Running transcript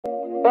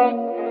Good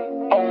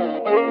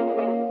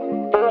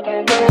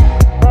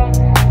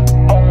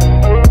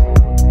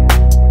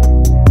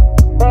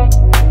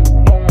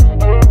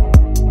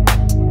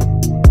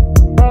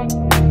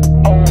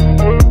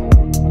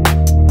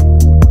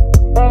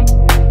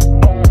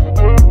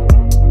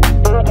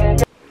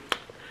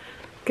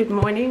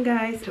morning,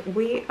 guys.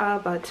 We are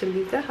about to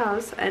leave the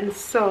house, and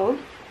so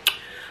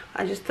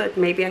I just thought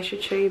maybe I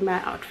should show you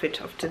my outfit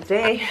of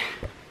today.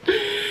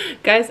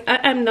 Guys,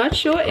 I'm not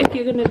sure if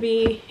you're gonna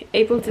be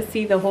able to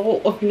see the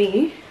whole of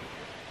me.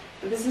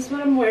 This is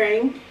what I'm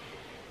wearing.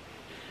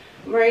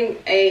 I'm wearing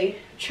a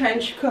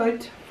trench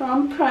coat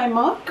from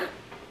Primark,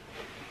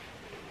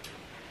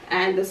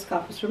 and the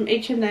scarf is from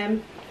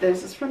H&M.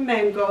 This is from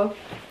Mango.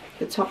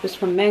 The top is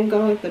from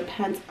Mango. The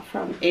pants are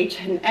from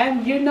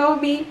H&M. You know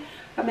me,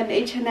 I'm an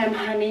H&M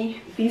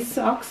honey. These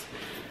socks,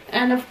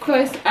 and of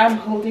course I'm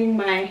holding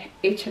my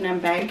H&M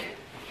bag.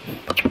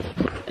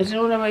 I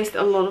don't want to waste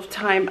a lot of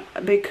time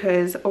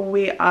because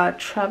we are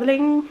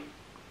traveling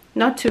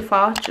not too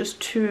far, just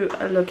to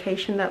a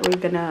location that we're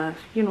gonna,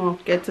 you know,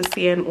 get to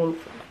see and all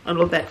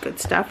of that good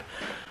stuff.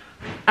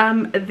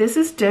 This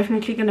is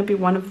definitely gonna be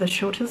one of the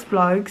shortest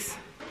vlogs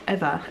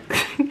ever.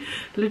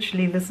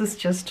 Literally, this is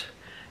just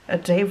a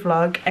day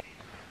vlog.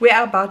 We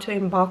are about to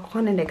embark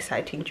on an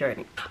exciting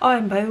journey. Oh,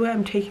 and by the way,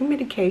 I'm taking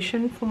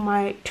medication for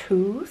my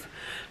tooth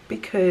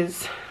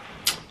because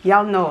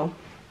y'all know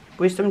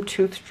wisdom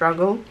tooth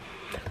struggle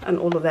and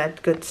all of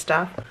that good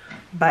stuff,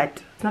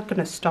 but it's not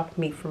gonna stop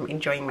me from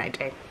enjoying my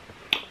day.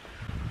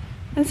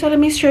 And so let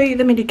me show you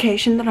the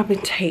medication that I've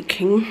been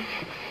taking.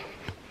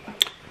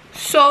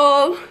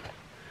 So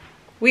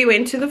we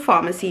went to the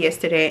pharmacy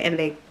yesterday and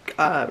they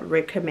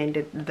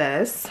recommended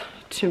this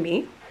to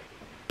me.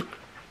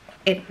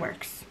 It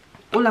works.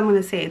 All I'm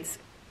gonna say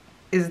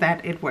is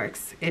that it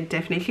works. It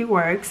definitely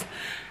works.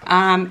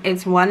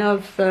 It's one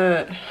of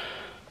the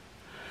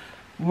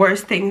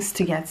worst things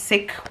to get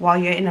sick while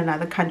you're in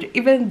another country.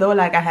 Even though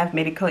like I have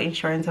medical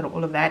insurance and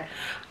all of that,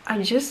 I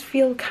just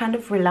feel kind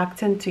of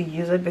reluctant to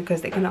use it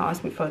because they're gonna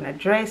ask me for an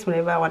address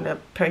whenever I want to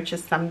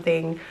purchase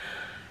something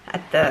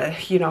at the,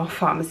 you know,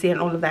 pharmacy and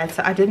all of that.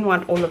 So I didn't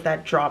want all of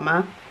that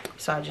drama,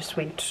 so I just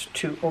went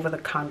to over the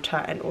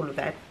counter and all of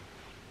that.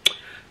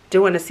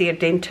 Do want to see a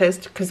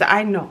dentist because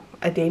I know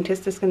a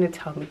dentist is going to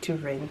tell me to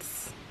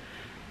rinse.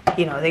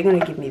 You know, they're going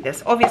to give me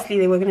this. Obviously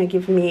they were going to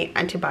give me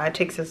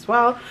antibiotics as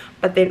well,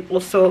 but then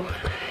also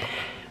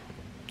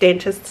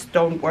dentists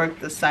don't work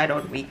this side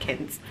on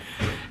weekends.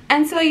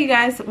 And so you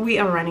guys, we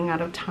are running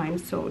out of time,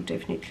 so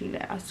definitely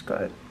let us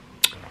go.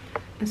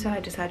 And so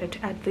I decided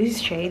to add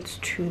these shades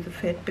to the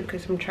fit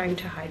because I'm trying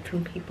to hide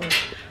from people.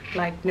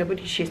 Like,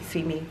 nobody should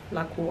see me.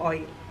 Like, who are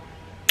you?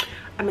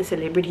 I'm a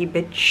celebrity,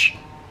 bitch.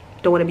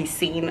 Don't want to be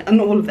seen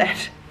and all of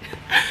that.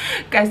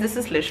 Guys, this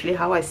is literally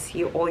how I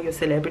see all your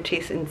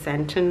celebrities in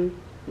Santon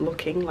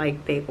looking.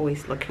 Like, they're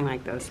always looking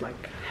like this,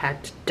 like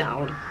hat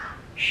down,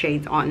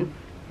 shades on,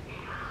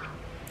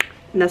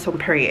 and that's on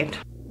period.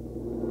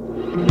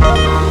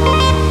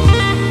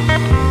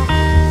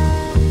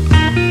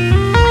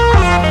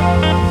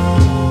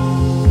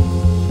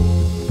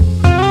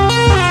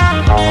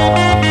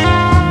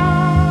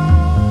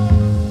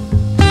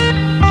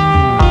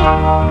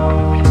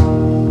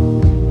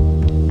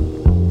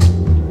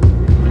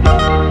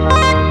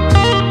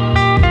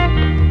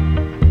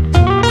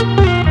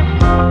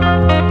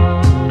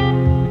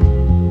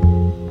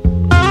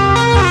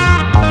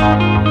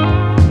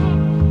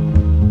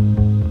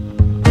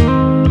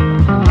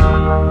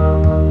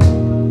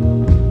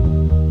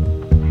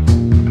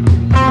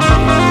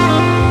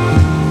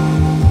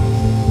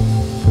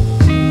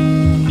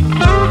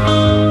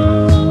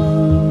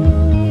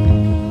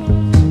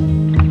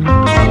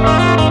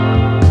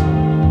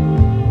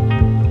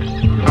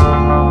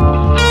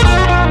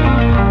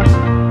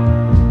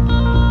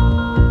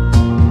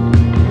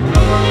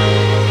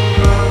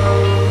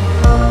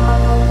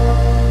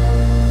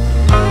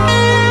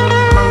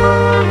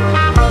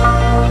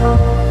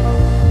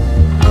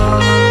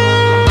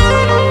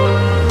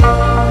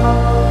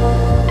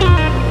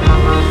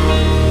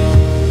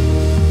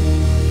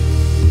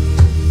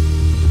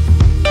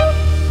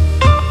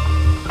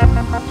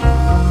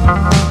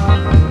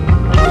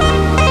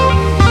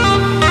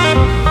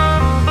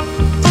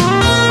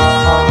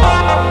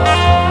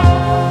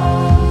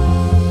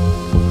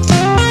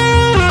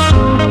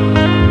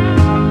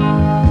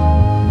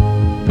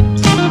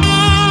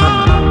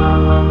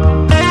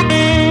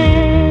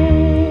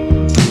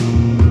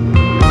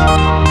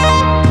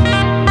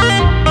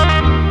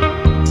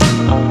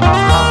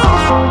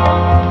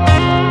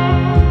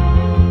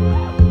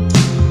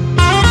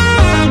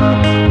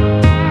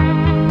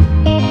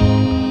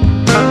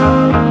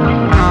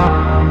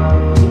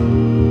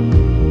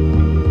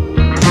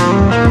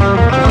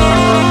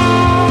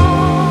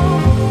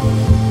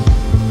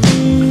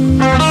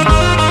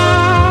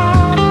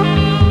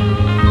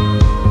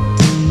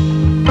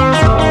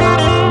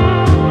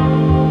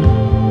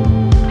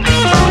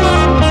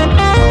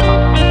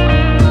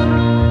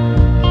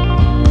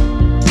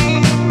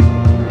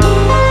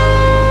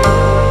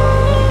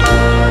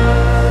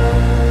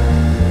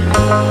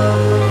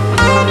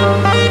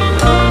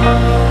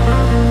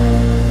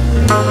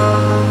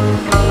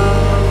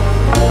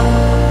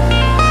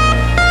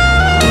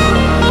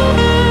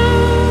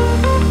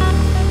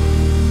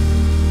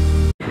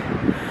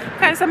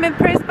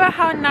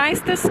 how nice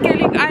the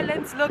Scaling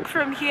Islands look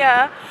from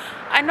here.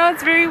 I know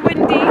it's very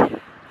windy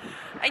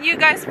and you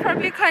guys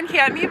probably can't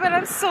hear me, but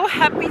I'm so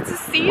happy to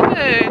see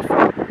this.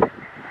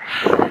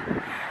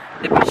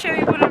 Let me show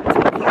you what I'm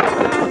talking about.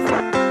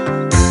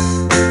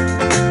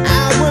 I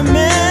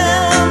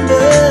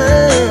remember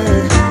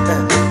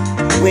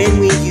when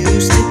we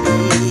used to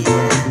be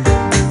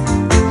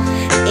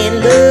in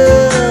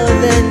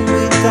love, and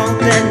we thought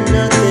that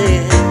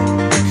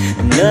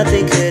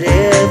nothing could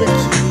ever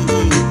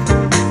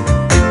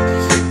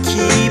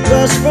keep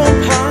us from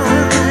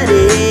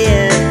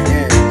partying,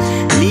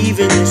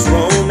 leaving this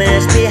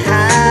romance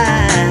behind.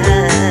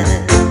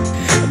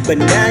 But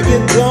now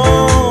you're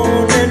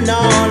gone, and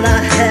all I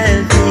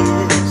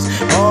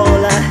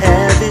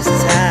have is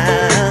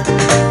time.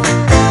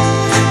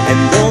 And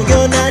though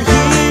you're not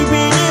here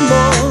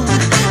anymore,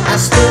 I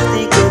still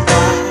think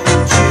about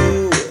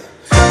you.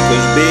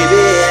 'Cause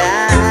baby,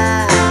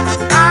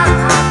 I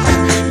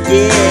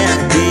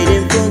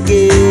didn't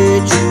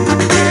forget you.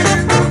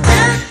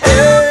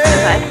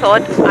 I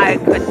thought I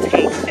could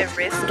take the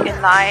risk in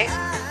life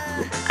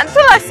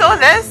until I saw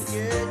this.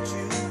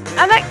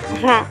 I'm like,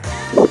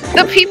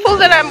 the people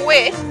that I'm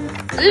with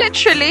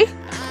literally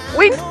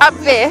went up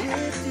there.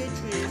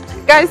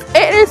 Guys,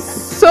 it is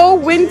so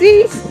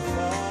windy.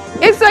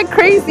 It's like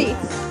crazy.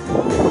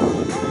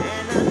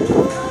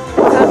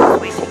 So I'm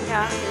just waiting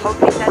here,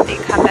 hoping that they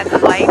come back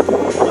alive.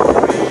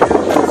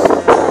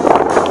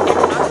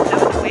 I'm not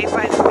blown away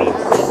by the wind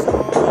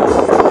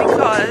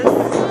because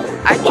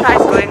I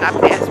tried going up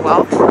there as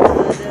well.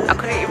 I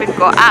couldn't even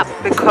go up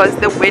because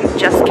the wind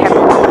just kept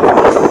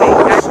moving.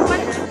 Guys, what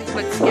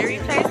scary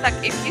place? Like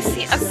if you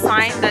see a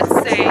sign that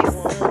says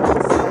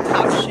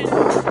caution,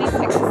 please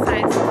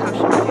exercise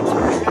caution due to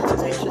pregnant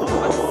conditions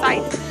on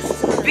site.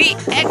 Be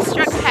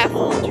extra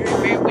careful during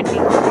very windy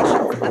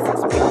conditions. This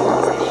is windy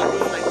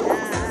conditions, like this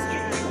is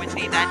extremely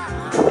windy that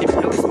it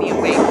blows me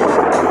away. So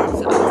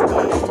I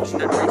was taking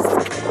that risk.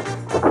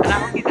 And I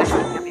hope you guys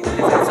can hear me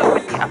because it's so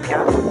windy up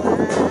here.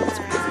 It's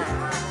crazy.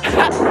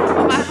 But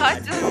my heart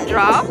just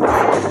dropped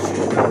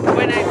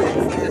when I could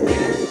see the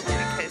thing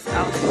because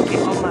I was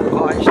thinking, oh my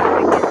gosh,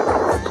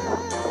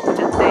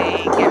 did they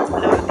get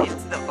blown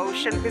into the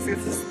ocean?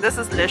 Because this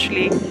is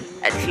literally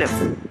a cliff.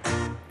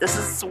 This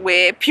is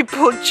where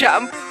people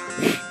jump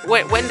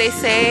when they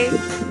say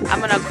I'm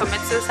gonna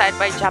commit suicide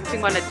by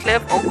jumping on a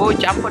cliff or go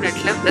jump on a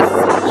cliff. This is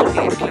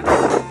literally a cliff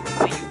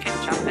where you can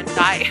jump and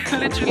die.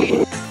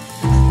 Literally.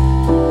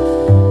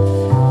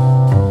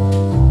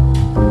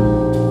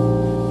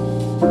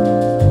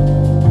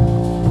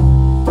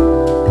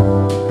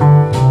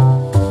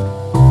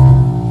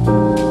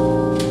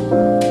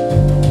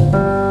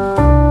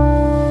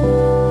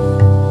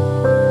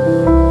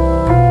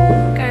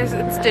 Guys,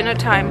 it's dinner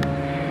time.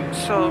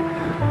 So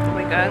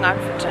we're going out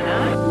for dinner.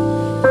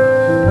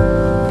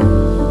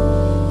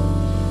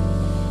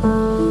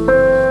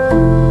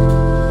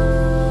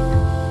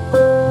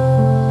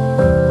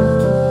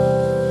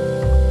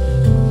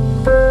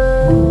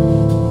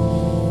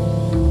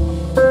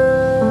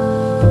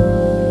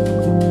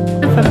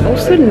 I've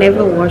also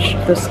never watched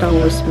the Star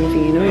Wars movie,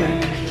 you know,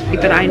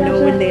 but I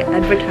know when they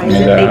advertise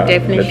it, they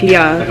definitely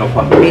are.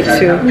 Me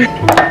too.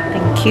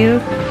 Thank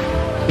you.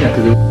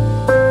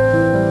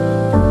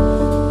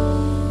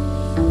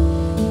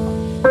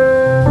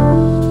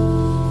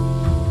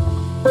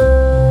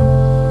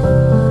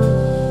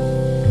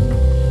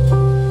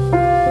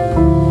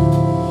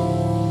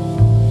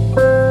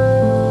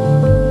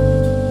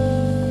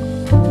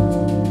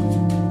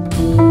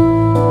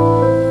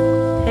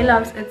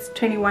 It's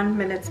 21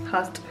 minutes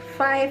past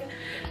 5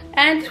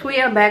 and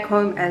we are back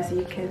home. As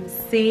you can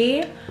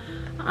see,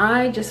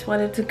 I just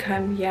wanted to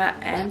come here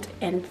and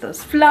end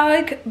this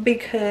vlog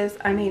because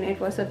I mean it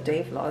was a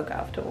day vlog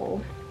after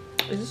all.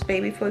 Is this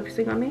baby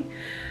focusing on me?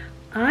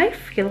 I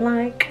feel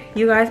like,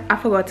 you guys, I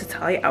forgot to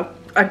tell you,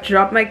 I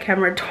dropped my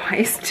camera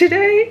twice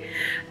today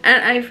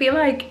and I feel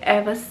like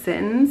ever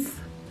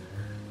since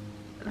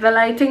the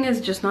lighting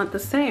is just not the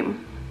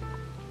same.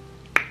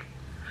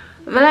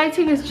 The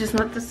lighting is just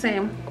not the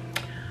same.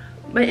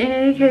 But in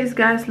any case,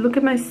 guys, look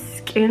at my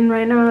skin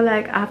right now.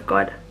 Like I've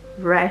got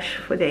rash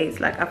for days.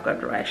 Like I've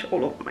got rash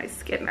all over my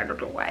skin. I don't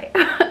know why.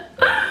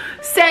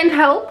 Send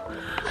help.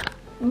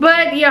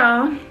 But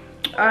yeah,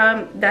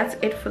 that's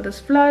it for this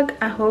vlog.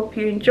 I hope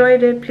you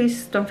enjoyed it.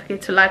 Please don't forget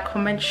to like,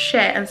 comment,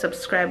 share and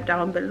subscribe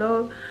down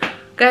below.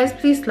 Guys,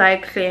 please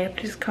like, share,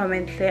 please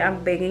comment, share.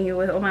 I'm begging you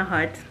with all my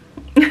heart.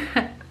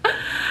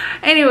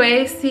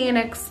 Anyway, see you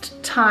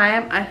next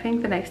time. I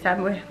think the next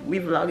time we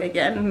vlog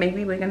again,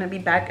 maybe we're gonna be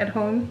back at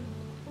home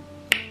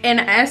in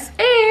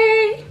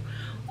SA,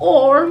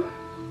 or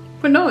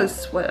who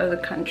knows what other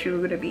country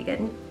we're gonna be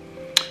in.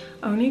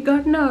 Only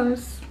God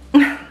knows.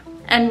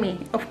 And me,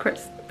 of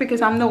course,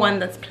 because I'm the one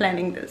that's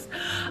planning this.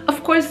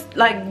 Of course,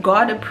 like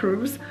God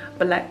approves,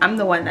 but like I'm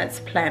the one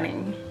that's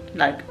planning,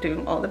 like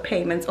doing all the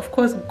payments. Of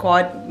course,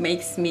 God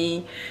gives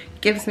me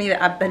the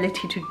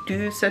ability to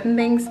do certain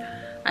things.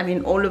 I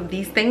mean, all of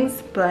these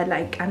things, but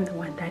like I'm the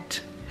one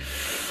that,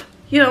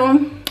 you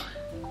know,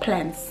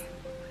 plans.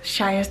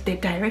 shy us the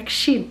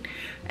direction,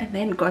 and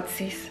then God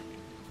says,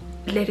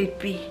 let it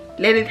be,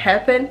 let it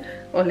happen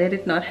or let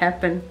it not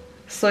happen.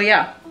 So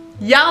yeah,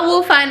 y'all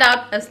will find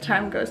out as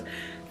time goes.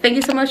 Thank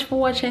you so much for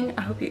watching.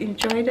 I hope you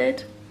enjoyed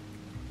it.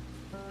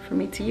 From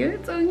me to you,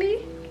 it's only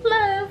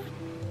love,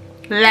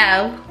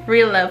 love,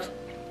 real love.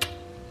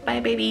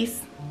 Bye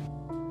babies.